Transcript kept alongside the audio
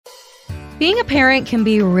Being a parent can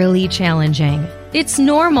be really challenging. It's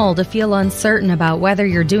normal to feel uncertain about whether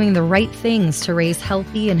you're doing the right things to raise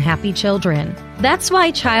healthy and happy children. That's why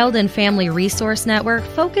Child and Family Resource Network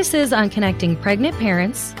focuses on connecting pregnant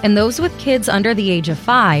parents and those with kids under the age of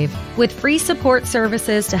 5 with free support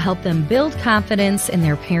services to help them build confidence in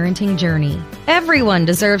their parenting journey. Everyone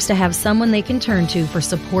deserves to have someone they can turn to for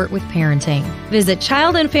support with parenting. Visit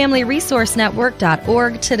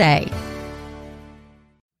childandfamilyresourcenetwork.org today.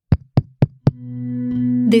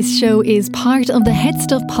 This show is part of the Head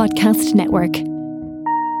Stuff Podcast Network.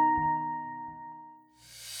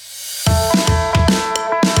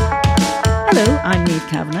 Hello, I'm Niamh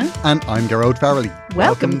Kavanagh. And I'm Gearóid Farrelly.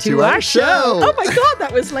 Welcome to our show. Oh my God,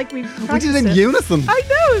 that was like we did in unison. I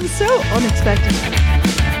know, it was so unexpected.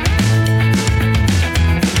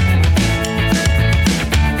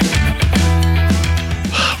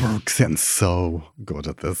 We're getting so good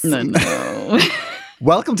at this. No.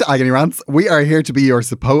 Welcome to Agony Rants. We are here to be your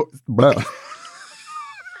support. Oh,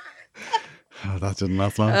 that didn't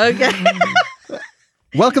last long. Okay.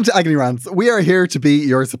 Welcome to Agony Rants. We are here to be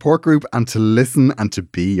your support group and to listen and to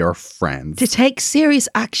be your friends. To take serious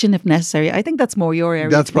action if necessary. I think that's more your area.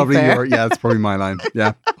 That's probably that's probably my line.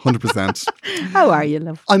 Yeah, 100%. How are you,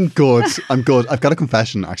 love? I'm good. I've got a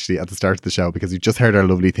confession actually at the start of the show because you just heard our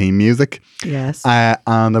lovely theme music. Yes. And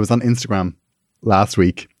I was on Instagram last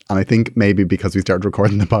week. And I think maybe because we started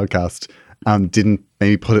recording the podcast, didn't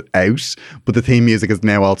maybe put it out. But the theme music is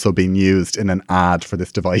now also being used in an ad for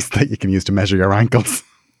this device that you can use to measure your ankles.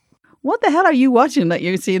 What the hell are you watching that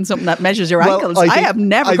you're seeing something that measures your ankles? I have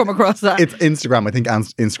never come across that. It's Instagram. I think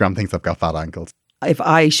Instagram thinks I've got fat ankles. If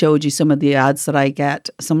I showed you some of the ads that I get,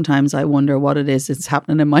 sometimes I wonder what it is that's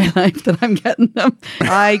happening in my life that I'm getting them.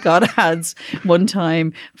 I got ads one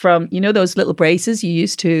time from, you know, those little braces you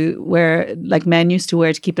used to wear, like men used to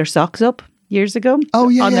wear to keep their socks up years ago. Oh,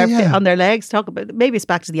 yeah, on their legs. Talk about, maybe it's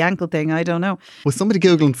back to the ankle thing. I don't know. Was somebody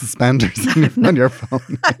Googling suspenders on your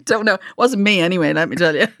phone? I don't know. It wasn't me anyway, let me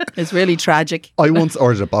tell you. It's really tragic. I once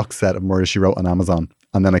ordered a box set of Murder, She Wrote on Amazon.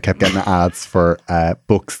 And then I kept getting ads for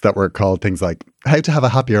books that were called things like How to Have a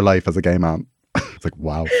Happier Life as a Gay Man. It's like,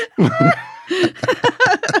 wow.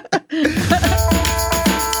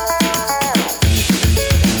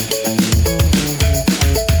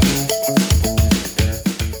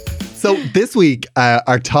 So this week,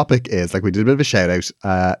 our topic is, like we did a bit of a shout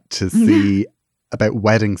out to see about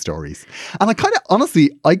wedding stories. And I kind of,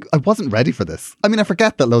 honestly, I wasn't ready for this. I mean, I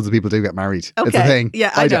forget that loads of people do get married. Okay. It's a thing.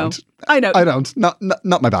 Yeah, I know. I don't.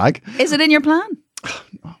 Not my bag. Is it in your plan?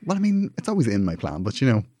 Well, I mean, it's always in my plan, but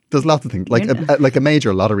you know, there's lots of things. Like a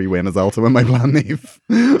major lottery win is also in my plan,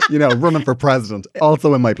 Niamh. You know, running for president,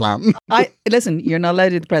 also in my plan. Listen, you're not allowed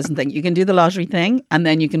to do the president thing. You can do the lottery thing and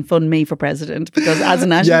then you can fund me for president because as a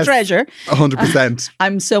national treasure, 100%.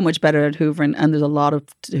 I'm so much better at hoovering and there's a lot of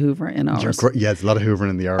hoover in ours. Yeah, there's a lot of hoovering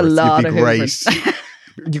in the hours. A lot You'd be of great. hoovering.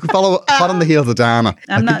 You can follow hot on the heels of Dana.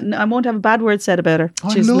 I won't have a bad word said about her.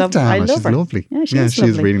 Oh, I love Dana. I love she's her. lovely. Yeah,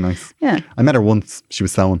 she's really nice. Yeah. I met her once. She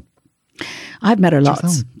was sewing. I've met her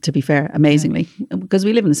lots, to be fair, amazingly. Because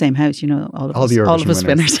we live in the same house, you know, all of us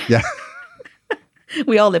spinners. Yeah.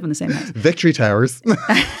 We all live in the same house. Victory Towers.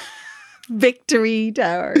 Victory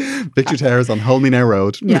Towers. Victory Towers on Holmenow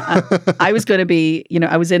Road. Yeah. I was going to be, you know,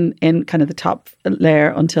 I was in kind of the top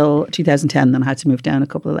layer until 2010. Then I had to move down a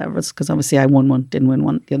couple of levels because obviously I won one, didn't win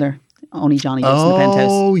one. The other, only Johnny was in the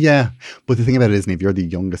penthouse. Oh, yeah. But the thing about it is, Niamh, you're the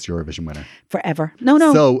youngest Eurovision winner. Forever. No,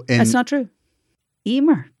 so that's not true.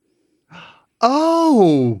 Emer.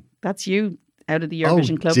 Oh. That's you out of the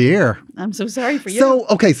Eurovision club. Oh, dear. I'm so sorry for you. So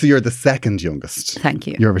you're the second youngest. Thank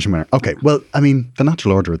you. Eurovision winner. Okay. Well, I mean, the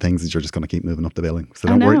natural order of things is you're just going to keep moving up the billing. So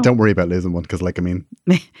don't worry about losing one because, like, I mean,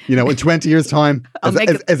 you know, in 20 years' time,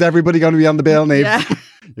 is everybody going to be on the bill, Niamh? Yeah.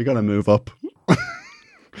 You're going to move up.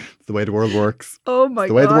 It's the way the world works. Oh, my God.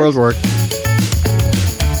 The way the world works.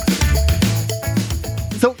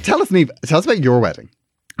 So tell us, Niamh, about your wedding.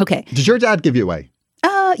 Okay. Did your dad give you away?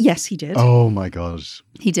 Yes, he did. Oh my God.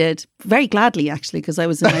 He did. Very gladly, actually, because I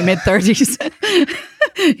was in my mid-30s.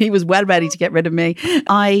 He was well ready to get rid of me.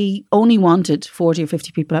 I only wanted 40 or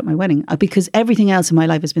 50 people at my wedding because everything else in my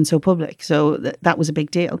life has been so public. So that was a big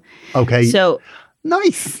deal. Okay. So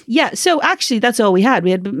nice. Yeah. So actually, that's all we had.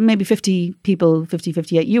 We had maybe 50 people, 50,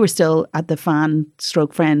 58. You were still at the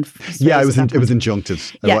fan/friend. Yeah, it was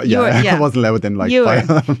injuncted. Yeah, I wasn't allowed within like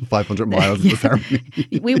 500 miles of the ceremony.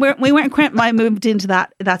 we weren't. I moved into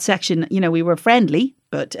that section. You know, we were friendly,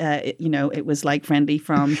 but you know, it was like friendly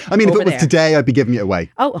from. I mean, if it was there. today, I'd be giving you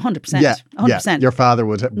away. Oh, 100%. Yeah, 100%. Yeah. Your father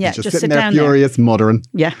would be just sitting sit there down furious, muttering.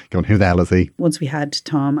 Yeah. Going, who the hell is he? Once we had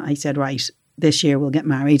Tom, I said, right, this year we'll get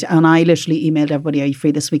married. And I literally emailed everybody, are you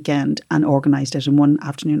free this weekend? And organised it in one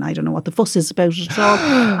afternoon. I don't know what the fuss is about it at all.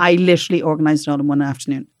 I literally organised it all in one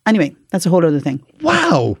afternoon. Anyway, that's a whole other thing.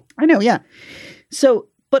 Wow. I know, yeah. So,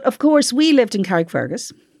 but of course, we lived in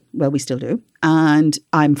Carrickfergus. Well, we still do. And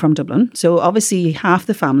I'm from Dublin. So obviously half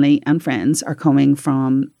the family and friends are coming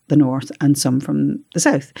from the north and some from the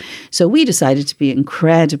south. So we decided to be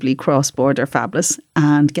incredibly cross-border fabulous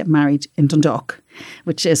and get married in Dundalk,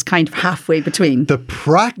 which is kind of halfway between.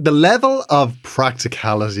 The level of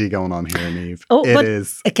practicality going on here,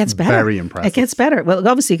 Niamh, it gets better. Very impressive. It gets better. Well,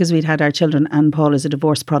 obviously, because we'd had our children, and Paul is a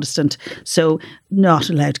divorced Protestant, so not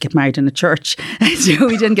allowed to get married in a church. So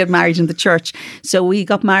we didn't get married in the church. So we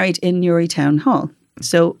got married in Newry Town Hall.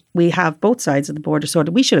 So we have both sides of the border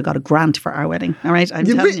sorted. We should have got a grant for our wedding. All right, I'm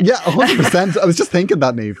telling you. Yeah, 100%. I was just thinking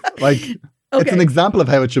that, Niamh. Like, It's an example of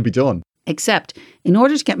how it should be done. Except, in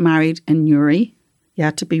order to get married in Newry, you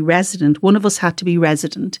had to be resident. One of us had to be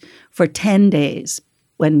resident for 10 days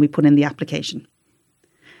when we put in the application.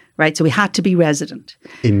 Right, so we had to be resident.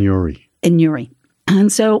 In Newry. In Newry.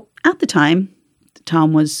 And so at the time,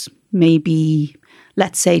 Tom was maybe,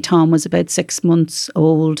 let's say Tom was about 6 months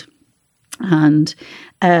old. And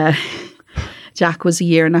Jack was a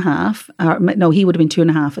year and a half. No, he would have been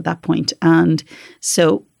 2.5 at that point. And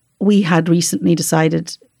so we had recently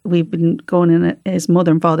decided we've been going in his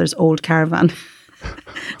mother and father's old caravan.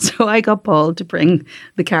 So I got Paul to bring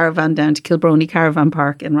the caravan down to Kilbrony Caravan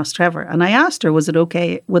Park in Rostrevor. And I asked her, was it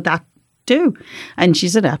okay? Would that do? And she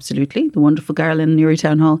said, absolutely. The wonderful girl in Newry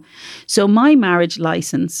Town Hall. So my marriage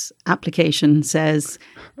licence application says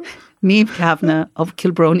Niamh Kavanagh of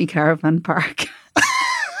Kilbrony Caravan Park.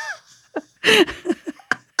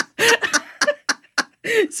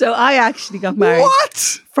 So I actually got married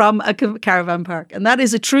from a caravan park. And that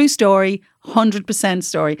is a true story, 100%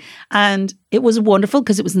 story. And it was wonderful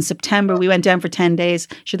because it was in September. We went down for 10 days.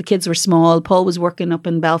 Sure, the kids were small. Paul was working up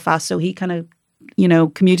in Belfast, so he kind of,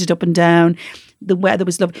 commuted up and down. The weather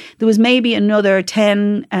was lovely. There was maybe another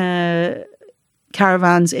 10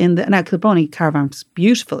 caravans in now Kilbrony Caravan was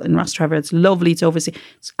beautiful in Rostrevor. It's lovely. It's overseas.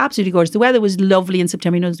 It's absolutely gorgeous. The weather was lovely in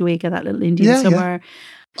September. You know, the week of that little Indian summer.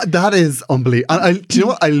 Yeah. That is unbelievable. And do you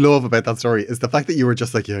know what I love about that story is the fact that you were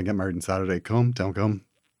just like, yeah, get married on Saturday. Come, don't come.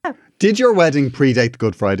 Yeah. Did your wedding predate the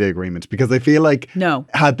Good Friday Agreement? Because I feel like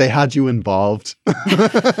had they had you involved,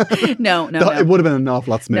 no, it would have been an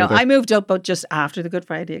awful lot smoother. No, I moved up, but just after the Good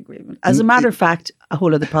Friday Agreement. As a matter of fact, a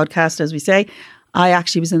whole other podcast, as we say, I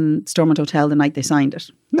actually was in Stormont Hotel the night they signed it.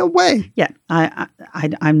 No way. Yeah,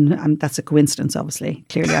 I'm. That's a coincidence. Obviously,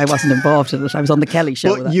 clearly, I wasn't involved in it. I was on the Kelly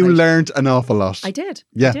show. But you learned an awful lot. I did.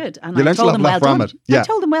 Yeah, I did. And you I learned told a them lot well from done. it. Yeah. I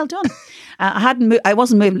told them well done. I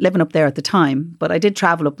wasn't living up there at the time, but I did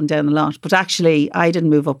travel up and down a lot. But actually, I didn't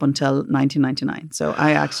move up until 1999. So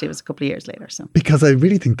it was a couple of years later. So because I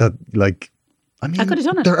really think that I could have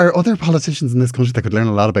done it. There are other politicians in this country that could learn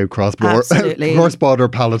a lot about cross-border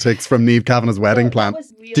politics from Niamh Kavanagh's wedding plan.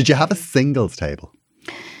 Did you have a singles table?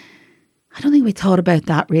 I don't think we thought about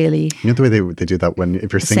that really. You know the way they do that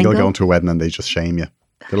if you're single going to a wedding and they just shame you.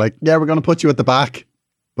 They're like, yeah, we're going to put you at the back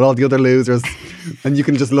with all the other losers and you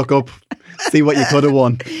can just look up, see what you could have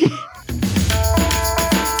won.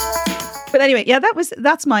 But anyway, yeah,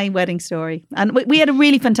 that's my wedding story. And we had a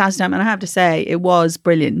really fantastic time. And I have to say, it was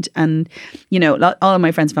brilliant. And, all of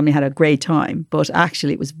my friends and family had a great time. But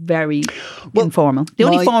actually, it was very informal. The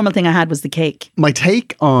only formal thing I had was the cake. My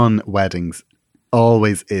take on weddings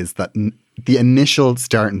always is that the initial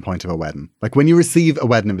starting point of a wedding, like when you receive a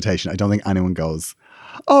wedding invitation, I don't think anyone goes,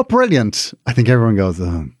 oh, brilliant. I think everyone goes,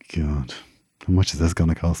 oh, God. How much is this going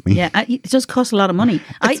to cost me? Yeah, it does cost a lot of money.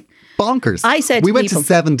 It's bonkers. I said we went to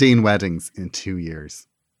 17 weddings in 2 years.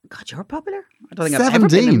 God, you're popular. I don't think I've ever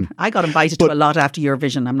been. I got invited to a lot after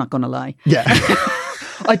Eurovision. I'm not going to lie. Yeah,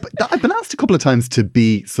 I've been asked a couple of times to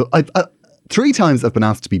be. So 3 times I've been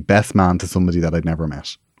asked to be best man to somebody that I'd never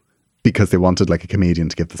met because they wanted like a comedian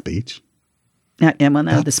to give the speech. Yeah. Well,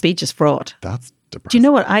 now the speech is fraught. That's depressing. Do you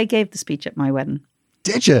know what? I gave the speech at my wedding.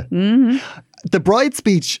 Did you? Mm-hmm. The bride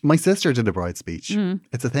speech, my sister did a bride speech. Mm.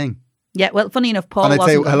 It's a thing. Yeah, well, funny enough, Paul and I'd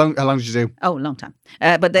say, wasn't... how long did you do? Oh, a long time.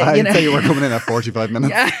 But I'd say you were coming in at 45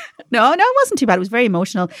 minutes. Yeah. No, it wasn't too bad. It was very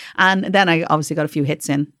emotional. And then I obviously got a few hits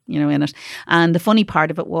in it. And the funny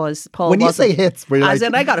part of it was Paul when you say hits, were you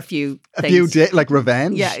I got a few things. Like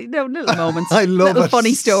revenge? Yeah, little moments. I love little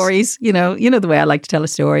funny stories. You know the way I like to tell a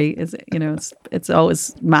story is, it's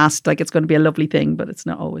always masked like it's going to be a lovely thing, but it's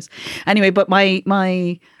not always. Anyway, but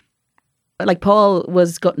my Paul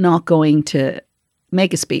was not going to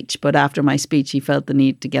make a speech, but after my speech, he felt the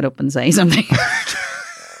need to get up and say something.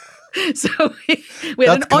 So we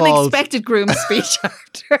had That's an called- unexpected groom speech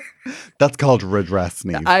after. That's called redress,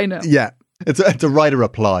 Niamh. I know. Yeah. It's a right of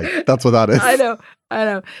reply. That's what that is. I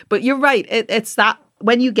know. But you're right. It's that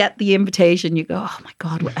when you get the invitation, you go, oh my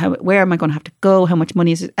God, where am I going to have to go? How much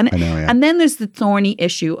money is it? And, I know, yeah. and then there's the thorny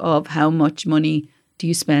issue of how much money do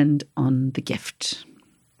you spend on the gift?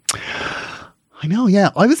 I know, yeah.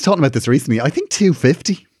 I was talking about this recently. I think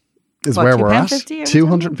 250 is What, where we're at. £250 or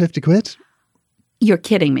 250 quid. You're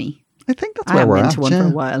kidding me. I think that's I where haven't we're been at. to one yeah. for a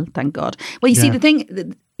while, thank God. Well, you see, Yeah. the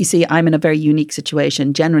thing, you see, I'm in a very unique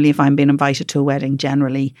situation. Generally, if I'm being invited to a wedding,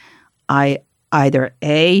 generally, I either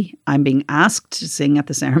A, I'm being asked to sing at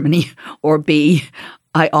the ceremony, or B,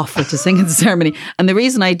 I offer to sing at the ceremony. And the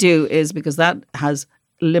reason I do is because that has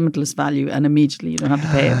limitless value, and immediately you don't have to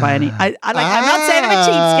pay it by any. I'm not saying I'm a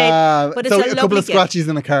cheapskate, but it's so a a couple lovely of gift. scratchies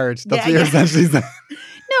in a card. That's Yeah, what you're yeah. essentially saying.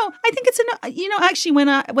 No, I think it's actually when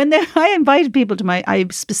I invited people to I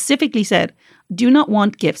specifically said, do not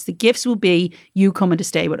want gifts. The gifts will be you coming to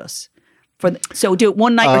stay with us. So do it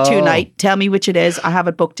one night or 2 night. Tell me which it is. I have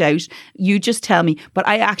it booked out. You just tell me. But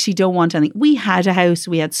I actually don't want anything. We had a house.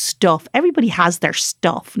 We had stuff. Everybody has their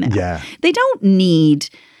stuff now. Yeah. They don't need,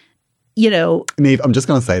 Niamh, I'm just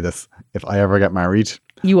going to say this. If I ever get married,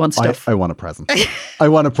 you want stuff. I want a present. I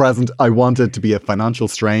want a present. I want it to be a financial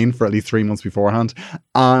strain for at least 3 months beforehand.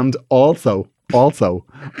 And also,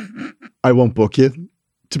 I won't book you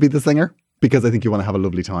to be the singer because I think you want to have a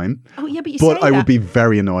lovely time. Oh, yeah, but you But say I that. would be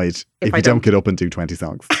very annoyed if I you don't don't. get up and do 20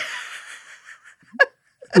 songs.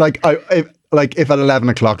 If at 11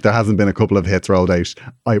 o'clock there hasn't been a couple of hits rolled out,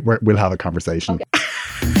 we'll have a conversation. Okay.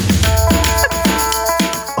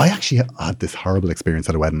 I actually had this horrible experience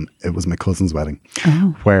at a wedding. It was my cousin's wedding,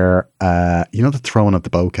 where the throwing of the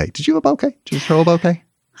bouquet. Did you have a bouquet? Did you throw a bouquet?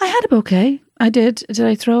 I had a bouquet. I did. Did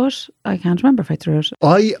I throw it? I can't remember if I threw it.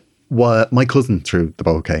 My cousin threw the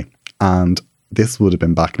bouquet, and this would have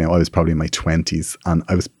been back now. I was probably in my 20s, and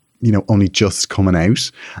I was, only just coming out,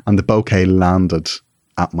 and the bouquet landed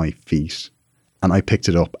at my feet, and I picked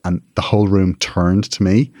it up, and the whole room turned to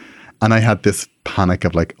me, and I had this panic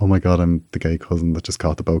of like, oh my God, I'm the gay cousin that just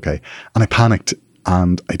caught the bouquet, and I panicked,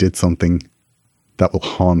 and I did something that will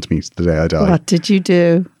haunt me to the day I die. What did you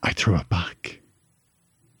do? I threw it back.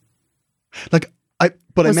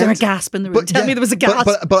 Was there a gasp in the room? Tell me there was a gasp.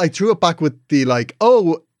 But I threw it back with the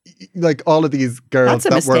all of these girls That's a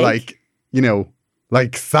that were mistake.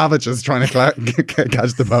 like savages trying to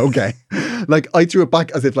catch the bouquet. I threw it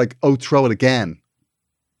back as if throw it again.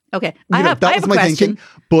 Okay, That I was have a my question. thinking.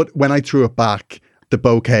 But when I threw it back, the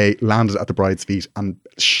bouquet landed at the bride's feet and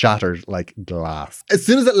shattered like glass. As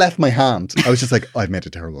soon as it left my hand, I was just like, I've made a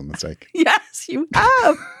terrible mistake. Yes, you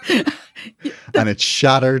have. And it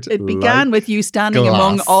shattered. It began like with you standing glass.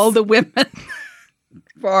 among all the women.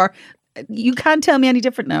 You can't tell me any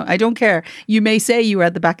different now. I don't care. You may say you were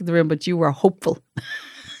at the back of the room, but you were hopeful.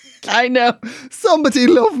 I know. Somebody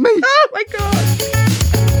love me. Oh my God.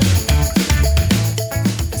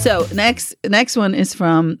 So next one is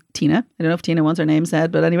from Tina. I don't know if Tina wants her name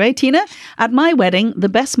said, but anyway, Tina, at my wedding, the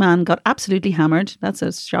best man got absolutely hammered. That's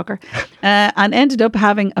a shocker. And ended up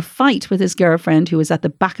having a fight with his girlfriend who was at the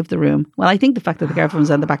back of the room. Well, I think the fact that the girlfriend was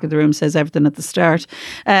at the back of the room says everything at the start.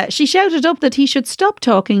 She shouted up that he should stop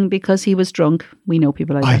talking because he was drunk. We know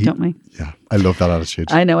people like that, don't we? Yeah, I love that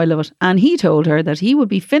attitude. I know, I love it. And he told her that he would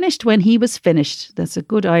be finished when he was finished. That's a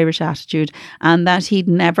good Irish attitude. And that he'd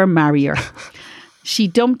never marry her. She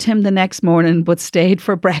dumped him the next morning, but stayed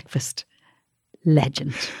for breakfast.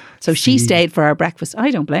 Legend. So she stayed for our breakfast.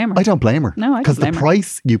 I don't blame her. I don't blame her. No, I don't Because the blame her.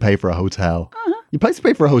 price you pay for a hotel, you pay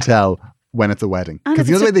for a hotel when it's a wedding. And Because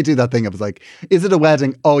if the other it's way they do that thing, it was like, is it a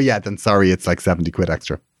wedding? Oh yeah, then sorry, it's like 70 quid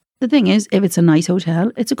extra. The thing is, if it's a nice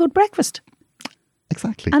hotel, it's a good breakfast.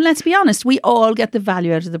 Exactly. And let's be honest, we all get the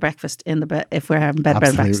value out of the breakfast in the bed if we're having bed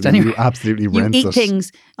and breakfast. Absolutely, Anyway, you absolutely you rinse eat it.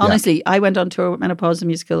 things. Honestly, I went on tour with Menopause the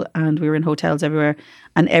Musical, and we were in hotels everywhere.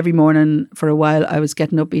 And every morning for a while, I was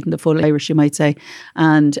getting up eating the full Irish, you might say.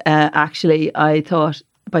 And actually, I thought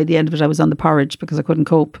by the end of it, I was on the porridge because I couldn't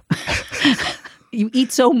cope. You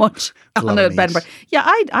eat so much on lot a of bed and meat. breakfast. Yeah,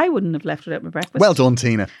 I wouldn't have left without my breakfast. Well done,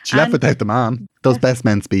 Tina. She left And- without the man. Those best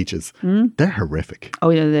men speeches, they're horrific. Oh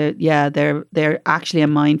yeah, they're actually a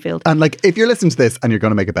minefield. And if you're listening to this and you're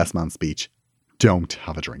going to make a best man speech, don't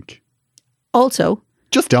have a drink. Also,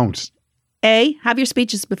 Just don't. have your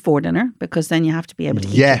speeches before dinner, because then you have to be able to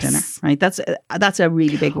eat Yes. your dinner. Right? That's a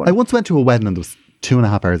really big one. I once went to a wedding and there was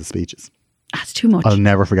 2.5 hours of speeches. That's too much. I'll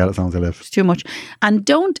never forget it as long as I live. It's too much. And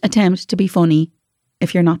don't attempt to be funny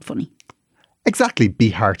if you're not funny. Exactly. Be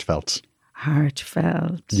heartfelt.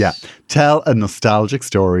 Heartfelt. Yeah. Tell a nostalgic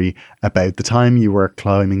story about the time you were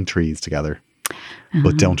climbing trees together.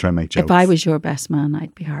 But don't try and make jokes. If I was your best man,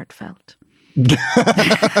 I'd be heartfelt.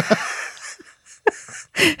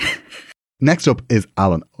 Next up is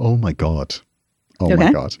Alan. Oh my God. Oh Okay.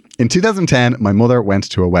 my God. In 2010, my mother went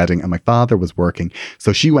to a wedding and my father was working.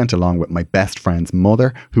 So she went along with my best friend's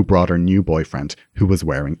mother, who brought her new boyfriend, who was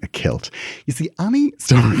wearing a kilt. You see, any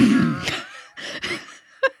story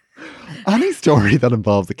that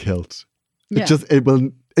involves a kilt, Yeah.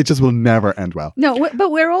 it just will never end well. No,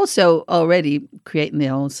 but we're also already creating the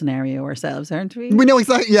whole scenario ourselves, aren't we? We know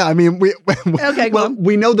exactly. Yeah, I mean, Okay, go well, on.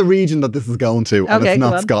 we know the region that this is going to, and Okay, it's go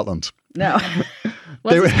not on. Scotland. No.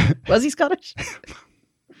 Was he Scottish?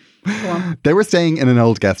 Go on. They were staying in an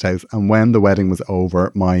old guest house, and when the wedding was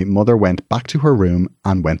over, my mother went back to her room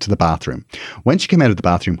and went to the bathroom. When she came out of the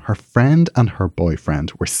bathroom, her friend and her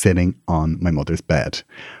boyfriend were sitting on my mother's bed.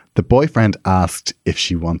 The boyfriend asked if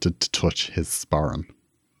she wanted to touch his sporran.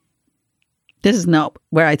 This is not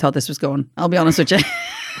where I thought this was going. I'll be honest with you.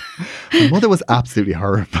 My mother was absolutely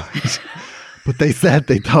horrified, but they said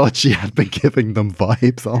they thought she had been giving them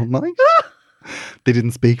vibes all night. They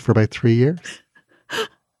didn't speak for about 3 years.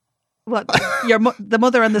 What? The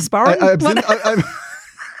mother and the sparring?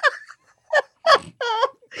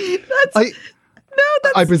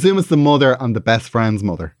 I presume it's the mother and the best friend's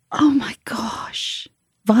mother. Oh my gosh.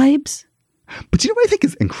 Vibes? But you know what I think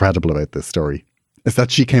is incredible about this story? Is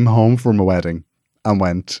that she came home from a wedding and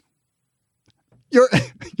went, your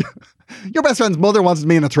best friend's mother wanted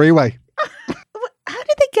me in a three-way. How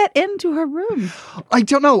did they get into her room? I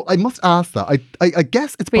don't know. I must ask that. I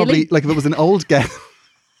guess it's probably Really? like if it was an old guest.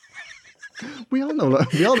 We all know.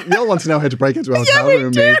 We all want to know how to break into a hotel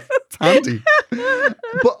room. Neve. It's handy.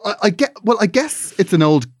 But I guess it's an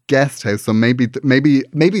old guest house, so maybe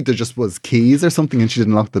there just was keys or something, and she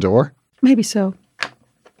didn't lock the door, Maybe so.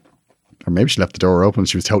 or maybe she left the door open. And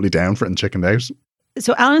she was totally down for it and chickened out.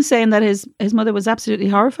 So Alan's saying that his mother was absolutely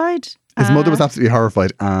horrified. His mother was absolutely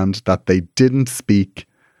horrified, and that they didn't speak.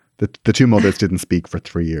 The two mothers didn't speak for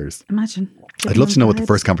 3 years. Imagine. I'd love to know what the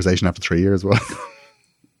first conversation after 3 years was.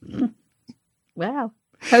 Wow.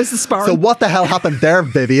 How's the sparring? So what the hell happened there,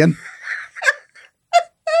 Vivian?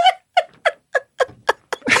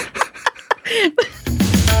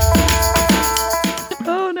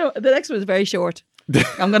 Oh no, the next one is very short.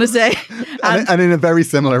 I'm going to say, And in a very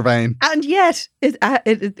similar vein. and yet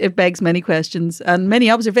it begs many questions and many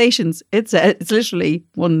observations. It's literally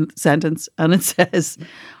one sentence, and it says,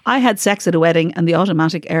 "I had sex at a wedding, and the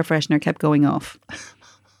automatic air freshener kept going off."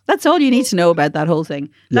 That's all you need to know about that whole thing.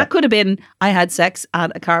 That could have been, I had sex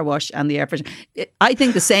at a car wash and the air freshener. I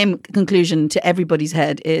think the same conclusion to everybody's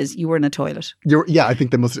head is you were in a toilet. I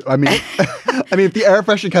think they must. I mean, if the air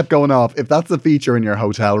freshener kept going off, if that's a feature in your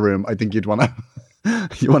hotel room, I think you'd want to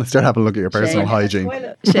start having a look at your personal hygiene.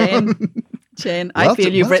 Shane, I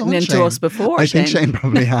feel you've written into Shane. us before. I think Shane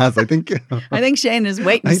probably has. I think Shane is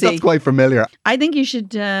waiting I to think see. that's quite familiar. I think you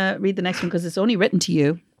should read the next one because it's only written to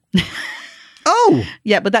you. Oh,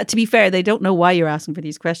 Yeah, but that, to be fair, they don't know why you're asking for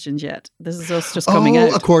these questions yet. This is us just coming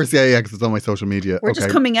out. of course, yeah, because it's on my social media. We're just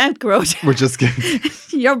coming out, Grode. We're just.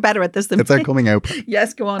 You're better at this than It's me. our coming out.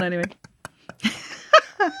 Yes, go on anyway.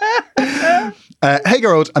 Hey,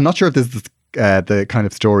 Gerald, I'm not sure if this is the kind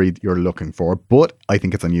of story you're looking for, but I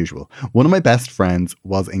think it's unusual. One of my best friends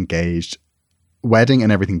was engaged, wedding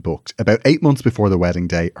and everything booked. About 8 months before the wedding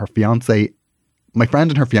day, my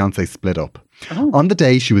friend and her fiance split up. Oh. On the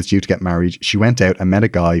day she was due to get married, she went out and met a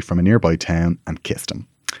guy from a nearby town and kissed him.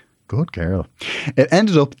 Good girl. It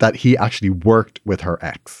ended up that he actually worked with her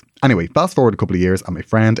ex. Anyway, fast forward a couple of years and my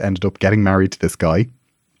friend ended up getting married to this guy.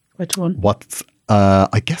 Which one?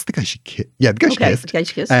 I guess the guy she kissed. Yeah, the guy she kissed. the guy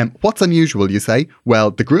she kissed. What's unusual, you say?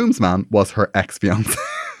 Well, the groomsman was her ex-fiance.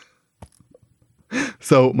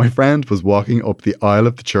 So my friend was walking up the aisle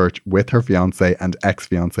of the church with her fiance and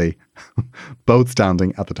ex-fiance, both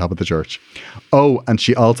standing at the top of the church. Oh, and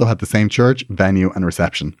she also had the same church, venue and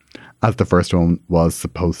reception as the first one was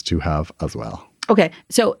supposed to have as well. Okay,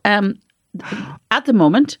 so at the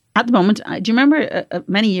moment, do you remember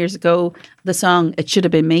many years ago the song "It Should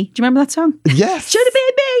Have Been Me"? Do you remember that song? Yes. Should have been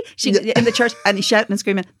me. She in the church, and he's shouting and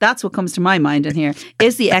screaming. That's what comes to my mind in here.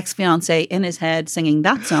 Is the ex-fiance in his head singing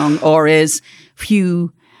that song, or is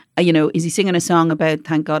Hugh? Is he singing a song about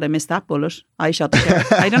 "Thank God I missed that bullet, I shot the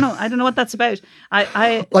sheriff"? I don't know what that's about.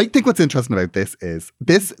 I think what's interesting about this is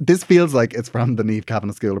this feels like it's from the Niamh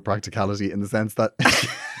Kavanagh School of Practicality, in the sense that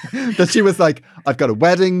that she was like, I've got a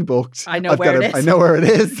wedding booked. I know where it is. I know where it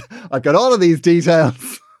is. I've got all of these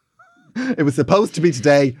details. It was supposed to be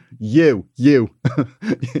today. You.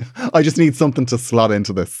 I just need something to slot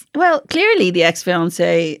into this. Well, clearly the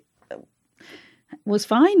ex-fiance was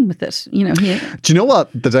fine with it. You know, Do you know what?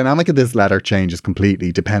 The dynamic of this letter changes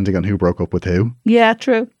completely depending on who broke up with who. Yeah,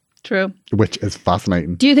 true. Which is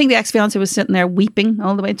fascinating. Do you think the ex-fiance was sitting there weeping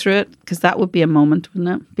all the way through it? Because that would be a moment,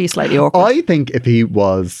 wouldn't it? Be slightly awkward. I think if he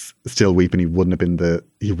was still weeping, he wouldn't have been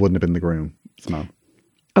the groom.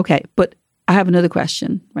 Okay, but I have another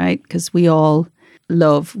question, right? Because we all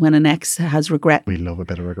love when an ex has regret. We love a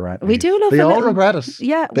bit of regret. We do love. They all regret it.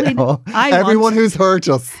 Yeah, everyone who's hurt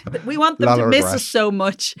us. We want them to miss us so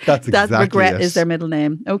much. That's exactly that regret it. is their middle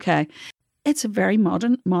name. Okay. It's a very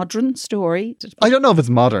modern story. I don't know if it's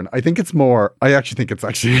modern. I think it's more, I actually think it's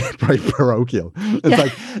actually very parochial. It's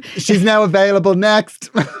like, she's now available next.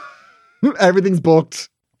 Everything's booked.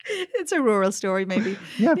 It's a rural story, maybe.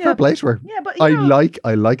 Yeah, fair play to her. Yeah, but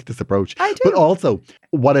I like this approach. I do. But also,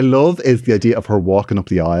 what I love is the idea of her walking up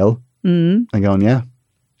the aisle and going, yeah,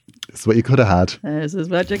 this is what you could have had. This is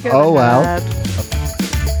what you could have had. Well.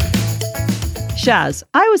 Shaz,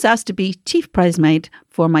 I was asked to be chief bridesmaid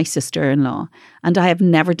for my sister-in-law, and I have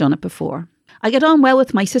never done it before. I get on well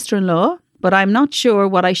with my sister-in-law, but I'm not sure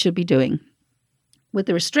what I should be doing. With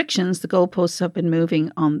the restrictions, the goalposts have been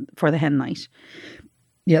moving on for the hen night.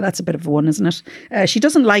 Yeah, that's a bit of a one, isn't it? She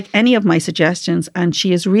doesn't like any of my suggestions, and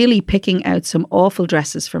she is really picking out some awful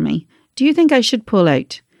dresses for me. Do you think I should pull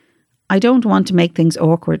out? I don't want to make things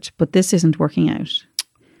awkward, but this isn't working out.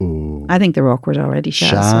 Ooh. I think they're awkward already,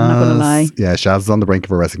 Shaz. I'm not going to lie. Yeah, Shaz is on the brink of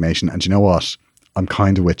her resignation. And you know what? I'm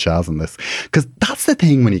kind of with Shaz on this. Because that's the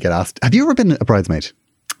thing when you get asked. Have you ever been a bridesmaid?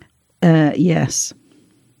 Yes.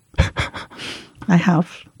 I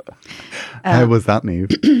have. How was that,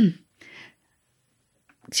 Niamh?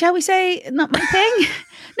 Shall we say not my thing?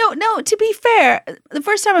 No, to be fair, the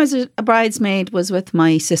first time I was a bridesmaid was with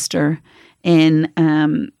my sister in,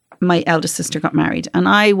 my eldest sister got married. And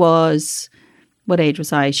I was... What age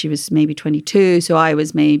was I? She was maybe 22. So I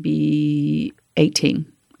was maybe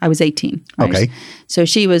 18. I was 18. Right? Okay. So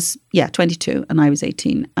she was, 22 and I was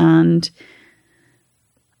 18. And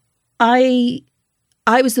I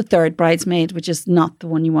was the third bridesmaid, which is not the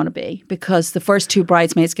one you want to be, because the first two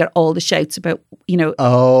bridesmaids get all the shouts about,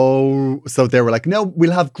 Oh, so they were like, no,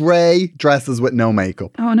 we'll have grey dresses with no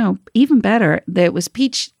makeup. Oh, no. Even better. There was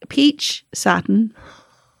peach satin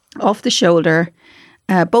off the shoulder.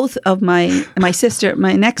 Both of my sister,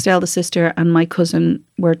 my next eldest sister and my cousin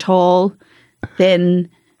were tall, thin,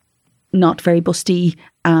 not very busty,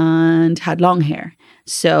 and had long hair.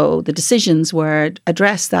 So the decisions were a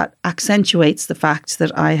dress that accentuates the fact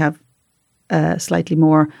that I have slightly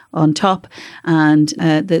more on top, and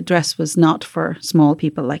the dress was not for small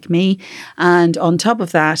people like me. And on top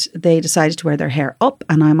of that, they decided to wear their hair up,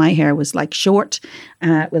 and my hair was like short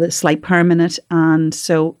with a slight perm in it. And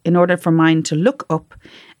so in order for mine to look up,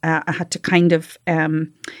 I had to kind of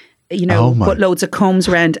put loads of combs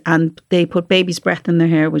around, and they put baby's breath in their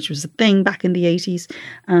hair, which was a thing back in the 80s,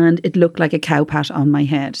 and it looked like a cow pat on my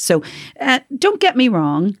head. So don't get me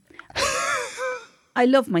wrong. I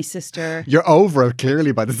love my sister. You're over it,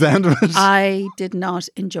 clearly, by the sound of it. I did not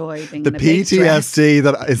enjoy being in a big dress. The PTSD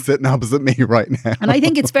that is sitting opposite me right now. And I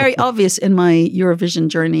think it's very obvious in my Eurovision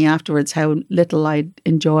journey afterwards how little I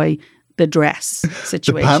enjoy the dress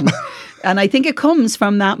situation. And I think it comes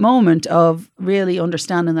from that moment of really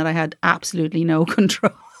understanding that I had absolutely no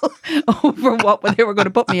control over what they were going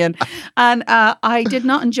to put me in. And I did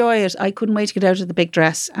not enjoy it. I couldn't wait to get out of the big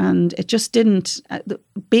dress. And it just didn't.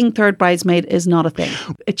 Being third bridesmaid is not a thing.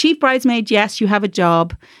 A chief bridesmaid, yes, you have a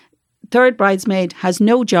job. Third bridesmaid has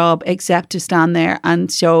no job except to stand there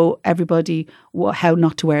and show everybody how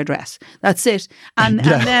not to wear a dress. That's it. And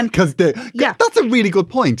then... That's a really good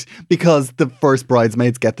point, because the first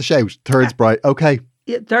bridesmaids get the shout. Third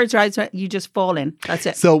Third bridesmaid, you just fall in. That's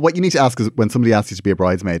it. So what you need to ask is, when somebody asks you to be a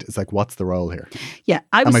bridesmaid, it's like, what's the role here? Yeah.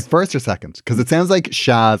 Am I first or second? Because it sounds like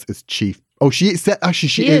Shaz is chief. Oh, she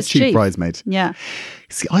is chief bridesmaid. Yeah.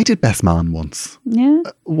 See, I did best man once. Yeah.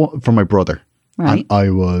 For my brother. Right. And I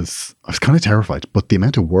was kind of terrified, but the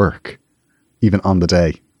amount of work, even on the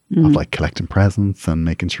day, of like collecting presents and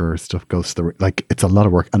making sure stuff goes to it's a lot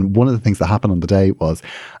of work. And one of the things that happened on the day was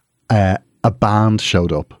a band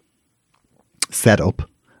showed up, set up,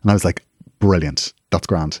 and I was like, brilliant, that's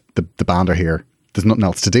grand. The band are here. There's nothing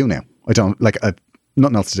else to do now.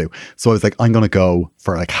 Nothing else to do. So I was like, I'm going to go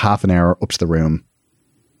for like half an hour up to the room,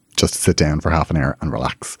 just to sit down for half an hour and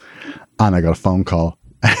relax. And I got a phone call.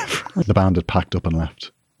 The band had packed up and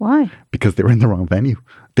left. Why? Because they were in the wrong venue.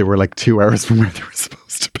 They were like 2 hours from where they were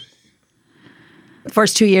supposed to be. The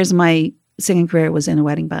first 2 years of my singing career was in a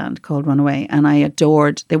wedding band called Runaway, and I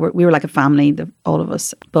adored. We were like a family, all of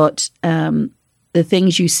us. But the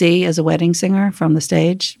things you see as a wedding singer from the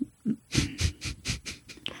stage,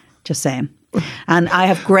 just saying. And I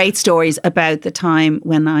have great stories about the time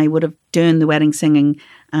when I would have done the wedding singing.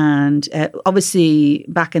 And obviously,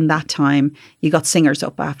 back in that time, you got singers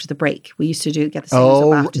up after the break. We used to get the singers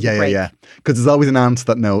up after the break. Yeah. Because there's always an aunt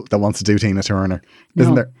that wants to do Tina Turner,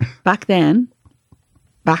 isn't there? Back then,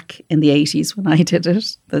 back in the 80s when I did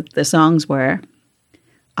it, the songs were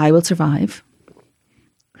I Will Survive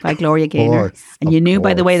by Gloria Gaynor. And you knew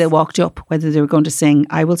by the way they walked up whether they were going to sing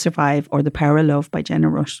I Will Survive or The Power of Love by Jennifer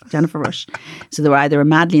Rush. So they were either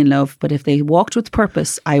madly in love, but if they walked with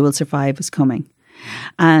purpose, I Will Survive was coming.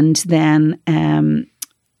 And then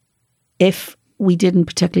if we didn't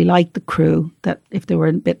particularly like the crew, that if they were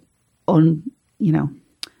a bit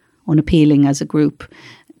unappealing as a group,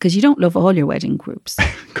 because you don't love all your wedding groups.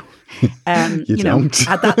 You don't.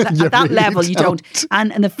 At that level, you don't.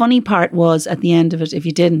 And the funny part was at the end of it, if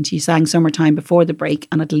you didn't, you sang Summertime before the break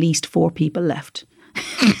and at least 4 people left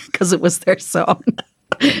because it was their song.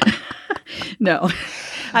 No.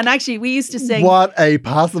 And actually, we used to sing. What a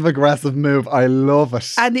passive-aggressive move. I love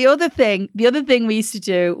it. And the other thing we used to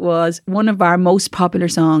do was one of our most popular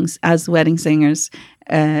songs as wedding singers,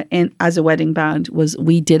 as a wedding band, was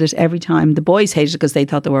we did it every time. The boys hated it because they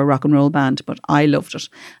thought they were a rock and roll band, but I loved it.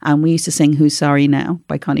 And we used to sing Who's Sorry Now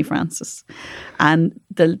by Connie Francis. And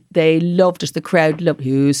they loved it. The crowd loved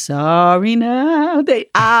Who's Sorry Now. They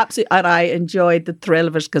absolutely, and I enjoyed the thrill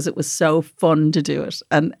of it because it was so fun to do it.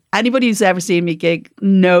 And anybody who's ever seen me gig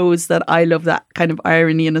knows that I love that kind of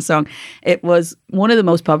irony in a song. It was one of the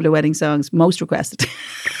most popular wedding songs, most requested.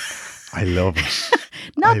 I love it.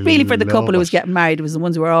 Not really for the couple who was getting married. It was the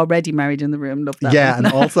ones who were already married in the room. Loved that. Yeah, and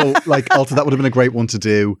also that would have been a great one to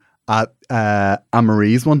do at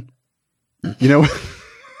Anne-Marie's one. You know?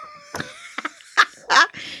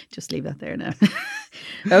 Just leave that there now.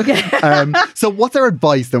 Okay. So what's our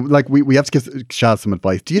advice then? Like we have to give Shaz some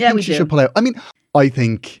advice. Do you think she should pull out? I mean, I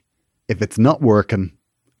think if it's not working,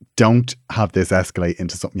 don't have this escalate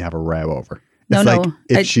into something you have a row over.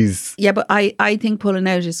 It's but I think pulling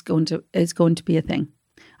out is going to be a thing.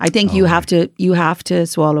 I think you have to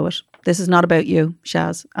swallow it. This is not about you,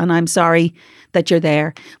 Shaz, and I'm sorry that you're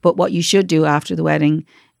there. But what you should do after the wedding,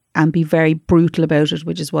 and be very brutal about it,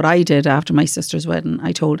 which is what I did after my sister's wedding.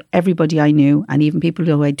 I told everybody I knew, and even people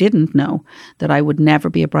who I didn't know, that I would never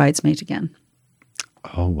be a bridesmaid again.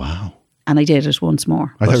 Oh wow! And I did it once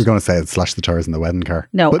more. I thought you were going to say I'd slash the tires in the wedding car.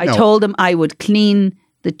 No, I told them I would clean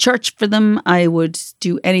the church for them. I would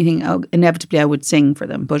do anything. Inevitably, I would sing for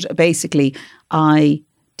them. But basically, I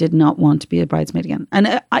did not want to be a bridesmaid again.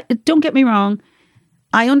 And don't get me wrong.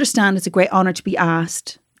 I understand it's a great honour to be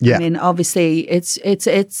asked. Yeah. I mean, obviously, it's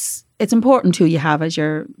important who you have as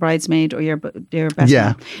your bridesmaid or your best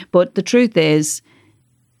man. But the truth is,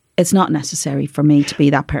 it's not necessary for me to be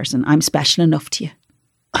that person. I'm special enough to you.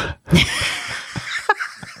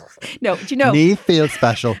 No, do you know? Niamh feels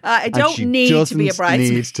special. I don't need to be a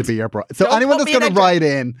bridesmaid. Need to be your bride. So anyone that's going to write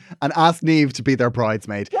in and ask Niamh to be their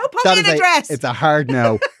bridesmaid, don't put me in a dress. It's a hard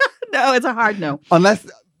no. No, it's a hard no. Unless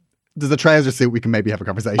there's a trouser suit, we can maybe have a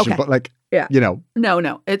conversation. Okay. But you know.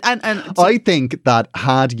 No. I think that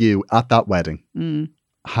had you at that wedding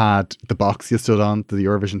had the box you stood on to the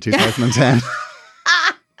Eurovision 2010.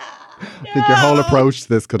 I think your whole approach to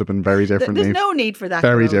this could have been very different. There's no need for that.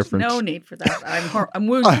 Very different. No need for that. I'm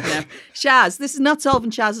wounded now. Shaz, this is not solving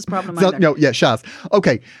Shaz's problem either. No, yeah, Shaz.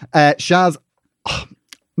 Okay, Shaz,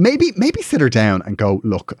 maybe sit her down and go,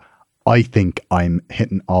 look, I think I'm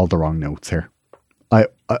hitting all the wrong notes here.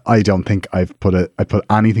 I don't think I put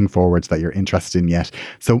anything forward that you're interested in yet.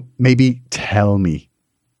 So maybe tell me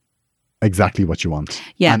exactly what you want.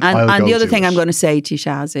 Yeah, and the other thing I'm going to say to you,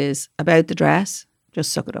 Shaz, is about the dress,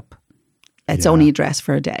 just suck it up. It's only a dress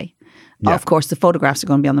for a day. Yeah. Of course, the photographs are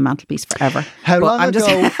going to be on the mantelpiece forever. How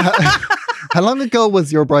long ago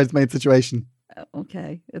was your bridesmaid situation?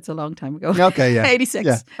 Okay, it's a long time ago. Okay, yeah. 86.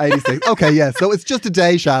 Yeah, 86. Okay, yeah. So it's just a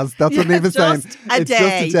day, Shaz. That's what Niamh is saying. It's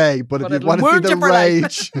just a day. But if you want to see the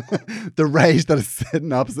rage, the rage that is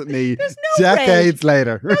sitting opposite me decades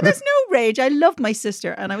later. No, there's no rage. I love my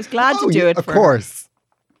sister and I was glad to do it for her. Of course.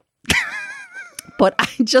 But I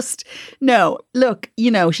just, no, look,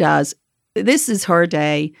 Shaz, this is her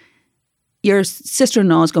day. Your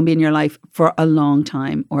sister-in-law is going to be in your life for a long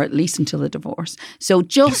time, or at least until the divorce. So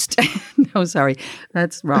just, no, sorry,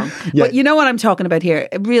 that's wrong. Yeah. But you know what I'm talking about here.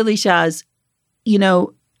 Really, Shaz,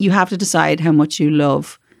 you have to decide how much you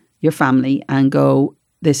love your family and go,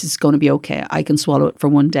 this is going to be okay. I can swallow it for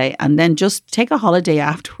one day and then just take a holiday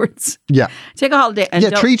afterwards. Yeah. Take a holiday.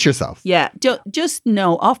 And treat yourself. Yeah. Just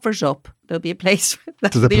know, offers up. There'll be a place.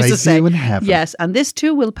 There's a place for you in heaven. Yes. And this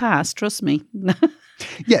too will pass. Trust me.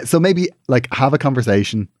 Yeah. So maybe have a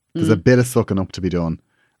conversation. There's a bit of sucking up to be done.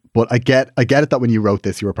 But I get it that when you wrote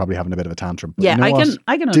this, you were probably having a bit of a tantrum. But Yeah, you know I what?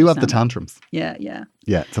 can do have the understand. tantrums. Yeah.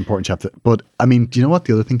 Yeah, it's important you have to. But I mean, do you know what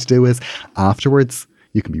the other thing to do is afterwards?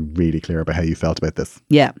 You can be really clear about how you felt about this.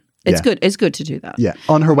 Yeah. It's Yeah. good. It's good to do that. Yeah,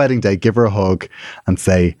 on her wedding day, give her a hug and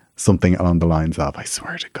say something along the lines of, "I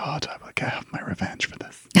swear to God, I will have my revenge for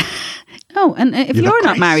this." Oh, and if You look you're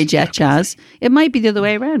not great. married yet, Chaz, it might be the other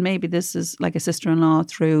way around. Maybe this is like a sister-in-law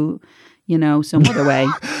through, some other way.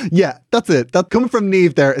 Yeah, that's it. That coming from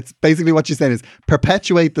Niamh there, it's basically what she's saying is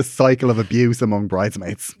perpetuate the cycle of abuse among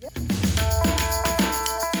bridesmaids.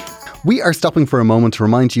 We are stopping for a moment to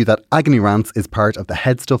remind you that Agony Rants is part of the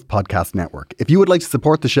Headstuff Podcast Network. If you would like to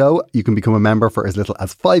support the show, you can become a member for as little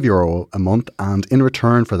as €5 a month, and in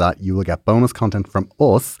return for that, you will get bonus content from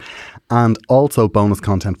us and also bonus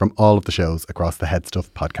content from all of the shows across the Headstuff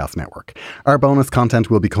Podcast Network. Our bonus content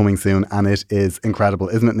will be coming soon, and it is incredible,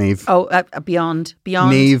 isn't it, Niamh? Oh, beyond.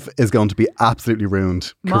 Niamh is going to be absolutely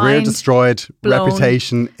ruined. Career Mind destroyed, blown.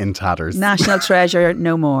 reputation in tatters. National treasure,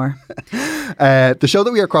 no more. The show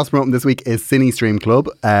that we are cross-promoting this week is Cine Stream Club,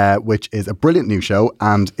 which is a brilliant new show,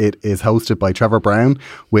 and it is hosted by Trevor Brown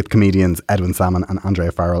with comedians Edwin Salmon and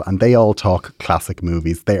Andrea Farrell, and they all talk classic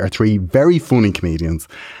movies. They are three very funny comedians,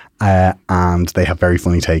 and they have very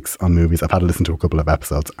funny takes on movies. I've had to listen to a couple of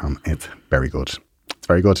episodes, and it's very good. It's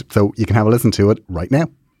very good. So you can have a listen to it right now.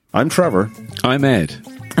 I'm Trevor. I'm Ed.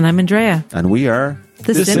 And I'm Andrea. And we are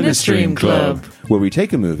The Cinestream Club. where we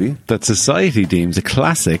take a movie, That society deems a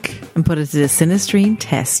classic. And put it to the Cinestream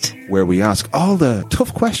test. where we ask all the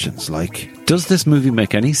tough questions like, Does this movie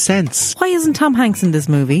make any sense? Why isn't Tom Hanks in this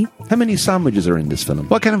movie? how many sandwiches are in this film?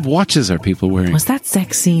 What kind of watches are people wearing? Was that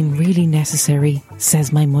sex scene really necessary?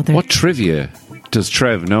 Says my mother. What trivia does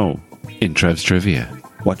Trev know in Trev's Trivia?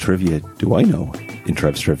 What trivia do I know in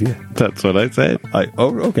Trev's Trivia? That's what I said.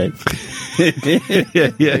 Okay.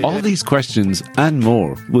 All these questions and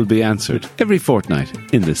more will be answered every fortnight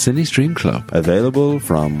in the Cine Stream Club. Available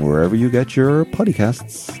from wherever you get your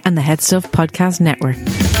podcasts. And the Headstuff Podcast Network.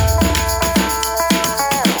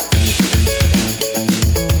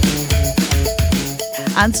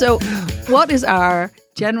 And so, what is our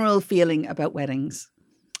general feeling about weddings?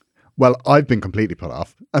 Well, I've been completely put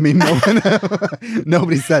off. I mean,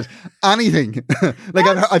 nobody said anything.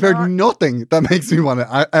 I've heard nothing that makes me want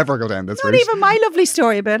to ever go down this route. Not even my lovely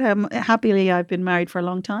story about how happily I've been married for a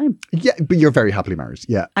long time. Yeah, but you're very happily married.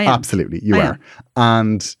 Yeah, I am. absolutely, you I are.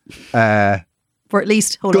 And For at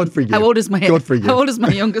least, hold Good on. for you. How old is my Good for you. How old is my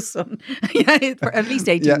youngest son? Yeah, for at least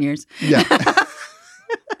 18 years. Yeah.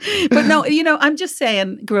 But no, I'm just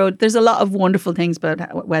saying, Grode, there's a lot of wonderful things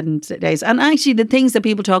about wedding days. And actually, the things that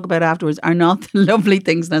people talk about afterwards are not the lovely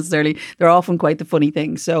things necessarily. They're often quite the funny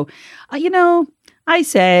things. So, I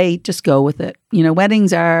say just go with it.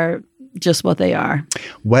 Weddings are just what they are.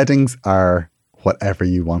 Weddings are whatever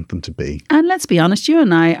you want them to be. And let's be honest, you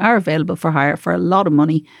and I are available for hire for a lot of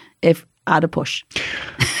money if at a push.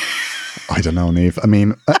 I don't know, Niamh. I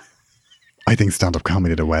mean, I think stand-up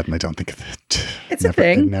comedy at a wedding, I don't think It's a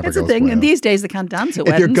thing. It never It's a goes thing. well. And these days they can't dance at If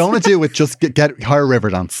weddings. you're going to do it, just get hire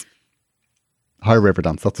Riverdance. Hire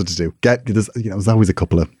Riverdance. That's what to do. There's always a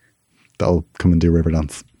couple of that'll come and do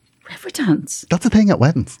Riverdance. Riverdance. That's a thing at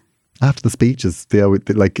weddings. After the speeches,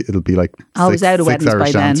 it'll be like I was out of weddings by six-hour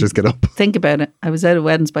then. dancers get up. Think about it. I was out of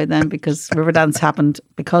weddings by then because Riverdance happened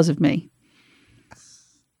because of me.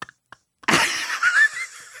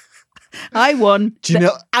 I won. Do you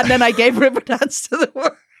know? And then I gave Riverdance to the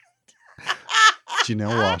world. Do you know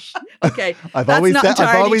what? Okay. I've that's always not said,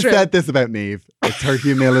 entirely true. this about Niamh. It's her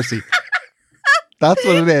humility. That's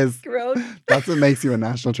what it is. Grode. That's what makes you a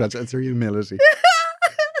national treasure. It's her humility.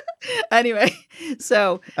 Anyway,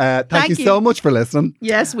 so Thank you so much for listening.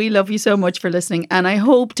 yes, we love you so much for listening. And I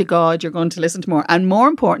hope to God you're going to listen to more. And more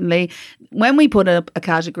importantly, when we put up a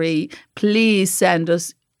category, please send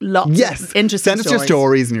us lots of interesting Send us your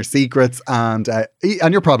stories and your secrets and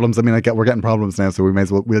your problems. I mean, we're getting problems now, so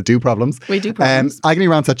we'll do problems. We do problems.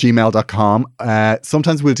 agonyrants@gmail.com.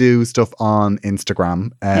 Sometimes we'll do stuff on Instagram.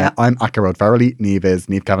 I'm Ackroad Farrelly. Niamh is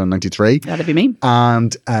Niamh Cavan 93. That'd be me.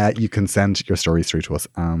 And you can send your stories through to us.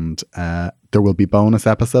 And there will be bonus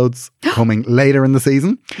episodes coming later in the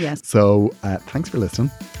season. Yes. So thanks for listening.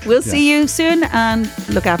 We'll see you soon and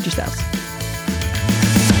look after yourselves.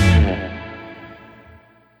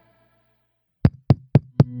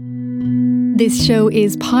 This show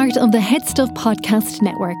is part of the Headstuff Podcast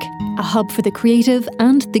Network, a hub for the creative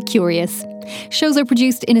and the curious. Shows are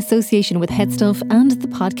produced in association with Headstuff and the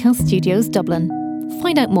Podcast Studios Dublin.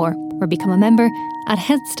 Find out more or become a member at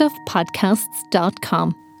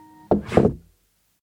headstuffpodcasts.com.